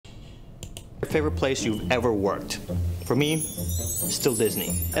Your favorite place you've ever worked? For me, still Disney.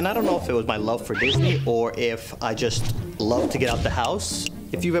 And I don't know if it was my love for Disney or if I just love to get out the house.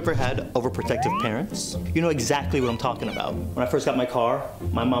 If you've ever had overprotective parents, you know exactly what I'm talking about. When I first got my car,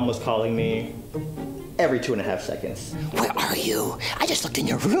 my mom was calling me every 2.5 seconds. Where are you? I just looked in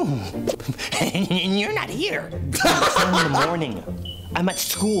your room and you're not here. It's 7 in the morning. I'm at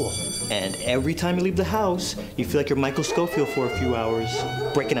school. And every time you leave the house, you feel like you're Michael Scofield for a few hours,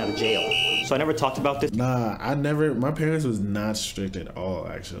 breaking out of jail. So I never talked about this. Nah, my parents was not strict at all,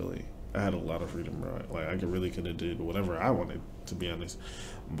 actually. I had a lot of freedom, bro. Like, I really could have did whatever I wanted, to be honest.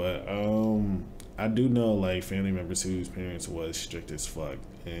 But I do know, like, family members whose parents was strict as fuck.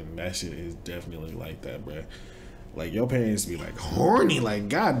 And that shit is definitely like that, bro. Like, your parents be, like, horny, like,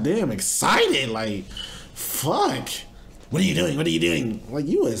 goddamn excited. Like, fuck. What are you doing? What are you doing? Like,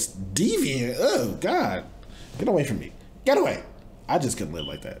 you was deviant. Oh, God. Get away from me. Get away. I just couldn't live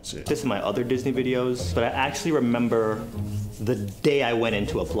like that shit. This is my other Disney videos, but I actually remember the day I went in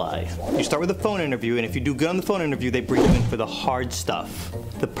to apply. You start with a phone interview, and if you do good on the phone interview, they bring you in for the hard stuff,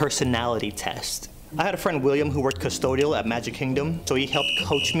 the personality test. I had a friend, William, who worked custodial at Magic Kingdom, so he helped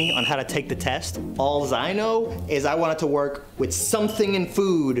coach me on how to take the test. All I know is I wanted to work with something in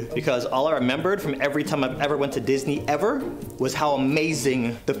food because all I remembered from every time I've ever went to Disney ever was how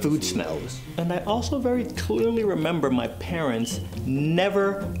amazing the food smells. And I also very clearly remember my parents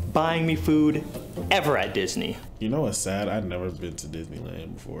never buying me food ever at Disney. You know what's sad? I've never been to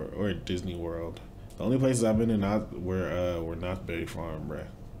Disneyland before, or Disney World. The only places I've been in were Knott's Berry Farm, bruh.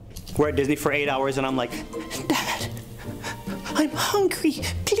 We're at Disney for 8 hours and I'm like, Dad, I'm hungry,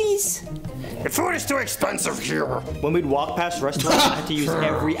 please. The food is too expensive here. When we'd walk past restaurants, I had to use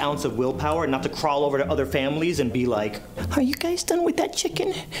every ounce of willpower not to crawl over to other families and be like, are you guys done with that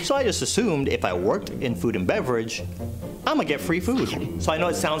chicken? So I just assumed if I worked in food and beverage, I'm gonna get free food. So I know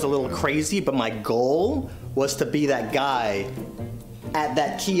it sounds a little crazy, but my goal was to be that guy at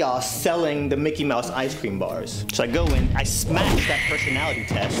that kiosk selling the Mickey Mouse ice cream bars. So I go in, I smash that personality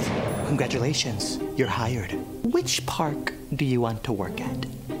test. Congratulations, you're hired. Which park do you want to work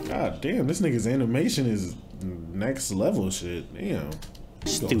at? God damn, this nigga's animation is next level shit. Damn.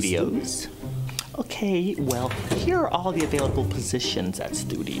 Studios. Okay, well, here are all the available positions at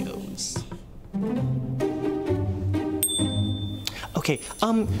studios. Okay,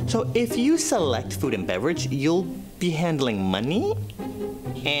 so if you select food and beverage, you'll be handling money,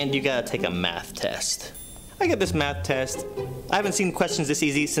 and you gotta take a math test. I get this math test. I haven't seen questions this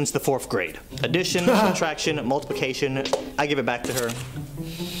easy since the 4th grade. Addition, subtraction, multiplication. I give it back to her.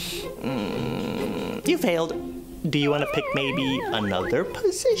 You failed. Do you want to pick maybe another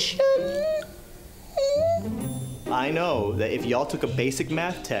position? I know that if y'all took a basic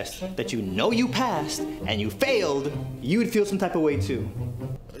math test that you know you passed and you failed, you would feel some type of way too.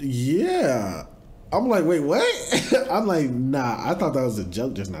 Yeah. I'm like, wait, what? I'm like, nah, I thought that was a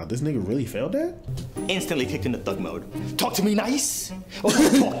joke just now. This nigga really failed that? Instantly kicked into thug mode. Talk to me nice, or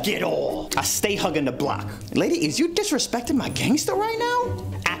talk it all. I stay hugging the block. Lady, is you disrespecting my gangster right now?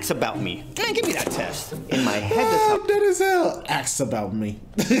 Ask about me. Man, give me that test. In my head, that's how... Dead as hell. Ask about me.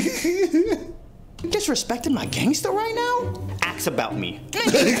 You disrespecting my gangster right now? Ask about me. Man,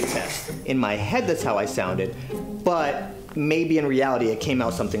 give me that test. In my head, that's how I sounded. But maybe in reality, it came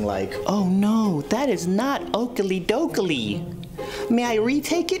out something like, oh no, that is not Oakley Dokley. May I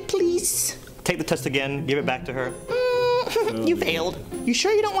retake it, please? Take the test again, give it back to her. You failed. You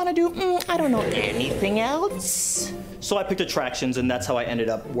sure you don't want to do, I don't know, anything else? So I picked attractions, and that's how I ended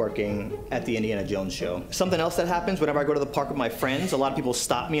up working at the Indiana Jones show. Something else that happens whenever I go to the park with my friends, a lot of people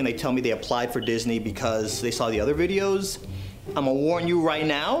stop me and they tell me they applied for Disney because they saw the other videos. I'm gonna warn you right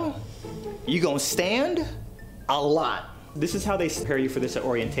now, you gonna stand a lot. This is how they prepare you for this at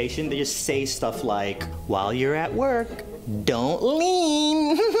orientation. They just say stuff like, while you're at work, don't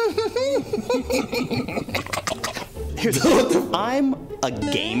lean. Here's the thing. I'm a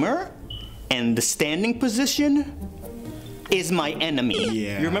gamer, and the standing position is my enemy.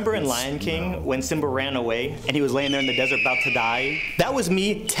 Yeah, you remember in Lion King when Simba ran away and he was laying there in the desert about to die? That was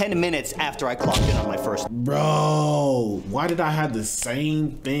me 10 minutes after I clocked in on my first. Bro, why did I have the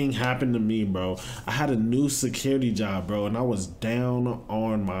same thing happen to me, bro? I had a new security job, bro, and I was down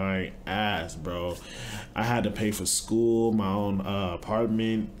on my ass, bro. I had to pay for school, my own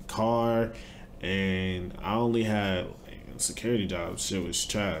apartment, car, and I only had security jobs. Shit was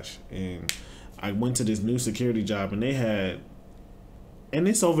trash. And I went to this new security job, and they had, and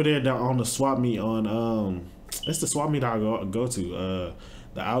it's over there down on the swap meet on it's the swap meet I go to,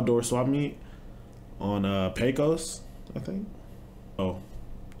 the outdoor swap meet on Pecos, I think. Oh,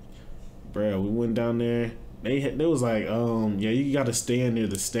 bro, we went down there. They was like, yeah, you gotta stand near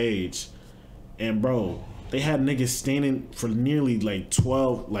the stage, And bro, they had niggas standing for nearly like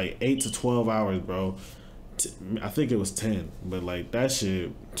 8 to 12 hours, bro. I think it was 10, but like that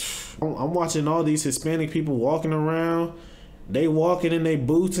shit. I'm watching all these Hispanic people walking around. They walking in their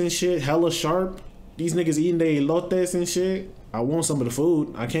boots and shit, hella sharp. These niggas eating their elotes and shit. I want some of the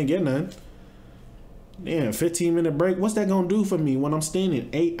food. I can't get none. Damn, 15-minute break. What's that gonna do for me when I'm standing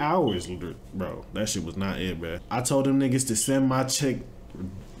 8 hours, bro? That shit was not it, bro. I told them niggas to send my chick.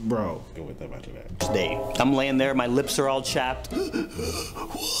 Bro, go with them after that. Day. I'm laying there, my lips are all chapped.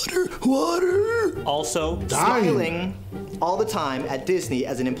 Water. Also, smiling all the time at Disney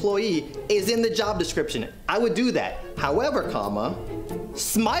as an employee is in the job description. I would do that. However,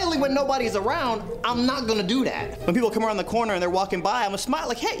 smiling when nobody's around, I'm not gonna do that. When people come around the corner and they're walking by, I'm gonna smile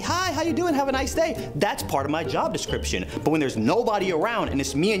like, hey, hi, how you doing? Have a nice day. That's part of my job description. But when there's nobody around and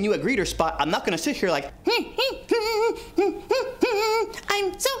it's me and you at greeter spot, I'm not gonna sit here like,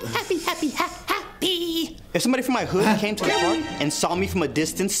 I'm so happy. If somebody from my hood came to the park and saw me from a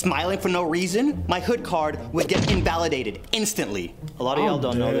distance smiling for no reason, my hood card would get invalidated instantly. A lot of y'all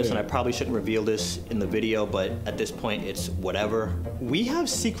don't know this, and I probably shouldn't reveal this in the video, but at this point, it's whatever. We have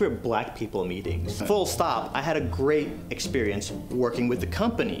secret black people meetings. Full stop. I had a great experience working with the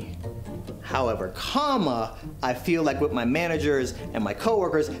company. However, I feel like with my managers and my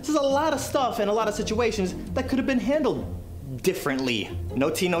coworkers, there's a lot of stuff and a lot of situations that could have been handled differently. No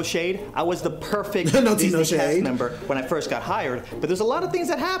tea, no shade. I was the perfect no tea, no Disney cast shade. member when I first got hired, but there's a lot of things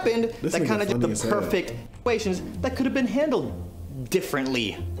that happened that kind of just the perfect situations that could have been handled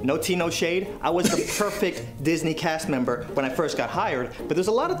differently. No tea, no shade. I was the perfect Disney cast member when I first got hired, but there's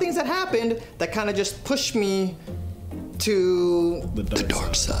a lot of things that happened that kind of just pushed me to the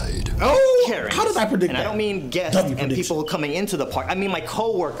dark side. Oh, Karens. How did I predict that? And I don't mean guests and people coming into the park. I mean my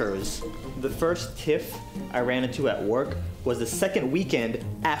coworkers. The first tiff I ran into at work was the second weekend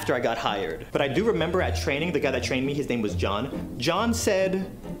after I got hired. But I do remember at training, the guy that trained me, his name was John. John said,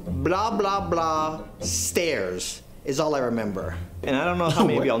 blah, blah, blah, stairs is all I remember. And I don't know how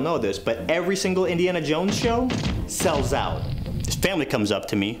many of y'all know this, but every single Indiana Jones show sells out. His family comes up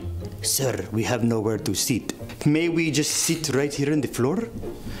to me. Sir, we have nowhere to sit. May we just sit right here on the floor?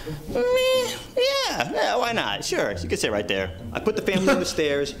 Yeah, why not? Sure, you can sit right there. I put the family on the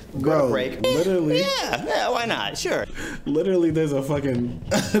stairs, go to break. Literally. Yeah, why not? Sure. Literally, there's a fucking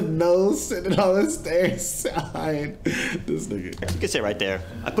nose sitting on the stairs behind this nigga. You can sit right there.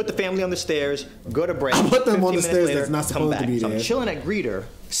 I put the family on the stairs, go to break. I put them on the stairs later, that's not supposed to be so there. I'm chilling at greeter.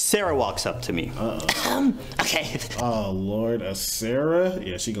 Sarah walks up to me. Okay. Oh, Lord, a Sarah?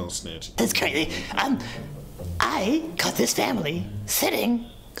 Yeah, she gonna snitch. That's crazy. I caught this family sitting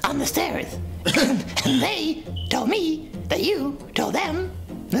on the stairs. And they told me that you told them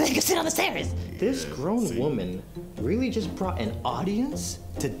that they could sit on the stairs. This grown woman really just brought an audience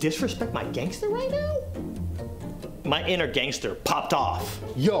to disrespect my gangster right now? My inner gangster popped off.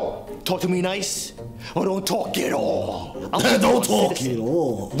 Yo, talk to me nice or don't talk at all. Don't talk at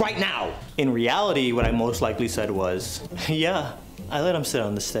all. Right now. In reality, what I most likely said was, yeah, I let him sit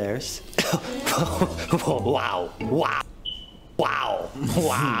on the stairs. Wow.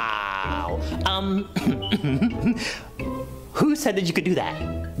 Who said that you could do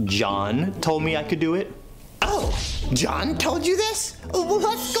that? John told me I could do it. Oh, John told you this? Well,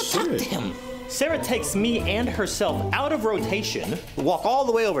 let's go talk to him. Sarah takes me and herself out of rotation, walk all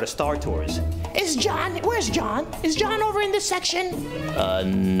the way over to Star Tours. Where's John? Is John over in this section?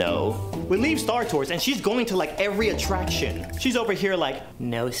 No. We leave Star Tours and she's going to like every attraction. She's over here like,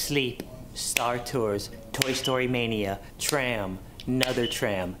 no sleep, Star Tours, Toy Story Mania, tram, another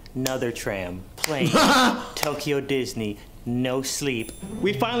tram, plane, Tokyo Disney, no sleep.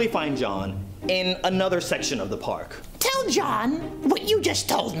 We finally find John in another section of the park. Tell John what you just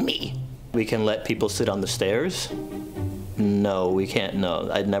told me. We can let people sit on the stairs? No, we can't. No,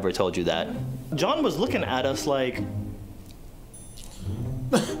 I'd never told you that. John was looking at us like,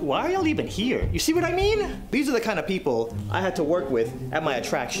 why are y'all even here? You see what I mean? These are the kind of people I had to work with at my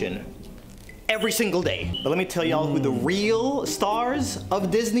attraction every single day. But let me tell y'all who the real stars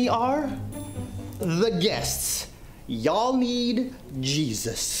of Disney are. The guests. Y'all need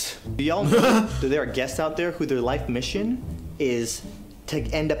Jesus. Do y'all know that there are guests out there who their life mission is to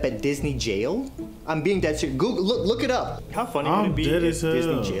end up at Disney jail? I'm being dead serious. Google, look it up. How funny would it be if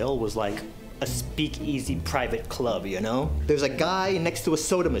Disney jail was like a speakeasy private club, you know? There's a guy next to a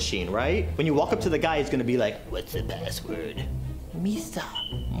soda machine, right? When you walk up to the guy, he's gonna be like, what's the password? Misa,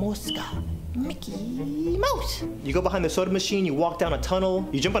 Mosca, Mickey Mouse. You go behind the soda machine, you walk down a tunnel,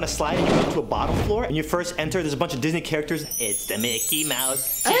 you jump on a slide and you go to a bottom floor, and you first enter, there's a bunch of Disney characters. It's the Mickey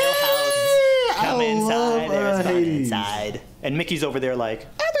Mouse jailhouse. Come inside, there's fun inside. And Mickey's over there like,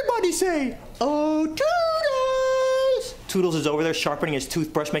 everybody What'd he say? Oh, Toodles! Toodles is over there sharpening his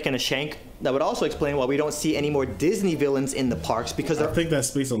toothbrush, making a shank. That would also explain why we don't see any more Disney villains in the parks, because I think that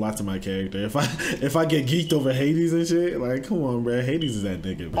speaks a lot to my character. If I get geeked over Hades and shit, like, come on, bro. Hades is that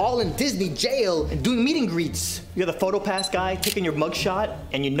nigga, man. All in Disney jail and doing meet and greets. You're the photo pass guy taking your mugshot,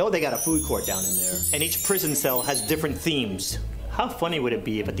 and you know they got a food court down in there. And each prison cell has different themes. How funny would it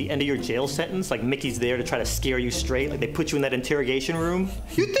be if at the end of your jail sentence, like Mickey's there to try to scare you straight, like they put you in that interrogation room?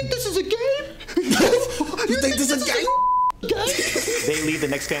 You think this is a game? You think this is a game? They leave, the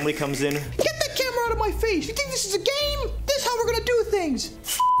next family comes in. Get that camera out of my face! You think this is a game? This is how we're gonna do things!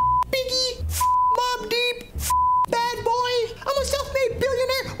 Biggie! Mob Deep! Bad boy! I'm a self-made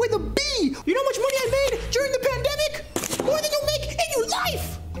billionaire with a B! You know how much money I made during the pandemic? More than you'll make in your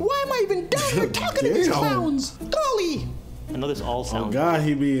life! Why am I even down here talking to these clowns? Golly! I know this all sounds God,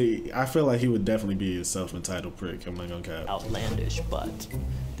 I feel like he would definitely be a self-entitled prick. I'm not gonna cap. outlandish, but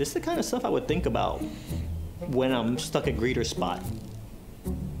this is the kind of stuff I would think about when I'm stuck at greeter spot,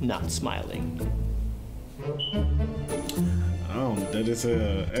 not smiling. Oh, that is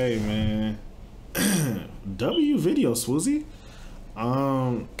hey man. W video, Swoozy.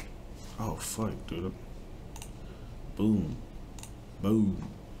 Oh fuck, dude. Boom. Boom.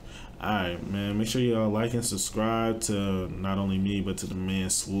 Alright, man. Make sure y'all like and subscribe to not only me but to the man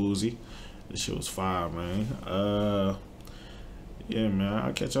Swoozy. This shit was fire, man. Yeah, man.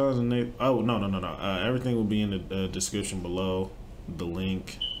 I'll catch y'all in the next. Oh no. Everything will be in the description below. The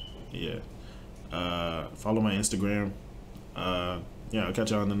link. Yeah. Follow my Instagram. Yeah, I'll catch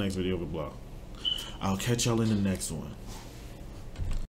y'all in the next video of the blog. I'll catch y'all in the next one.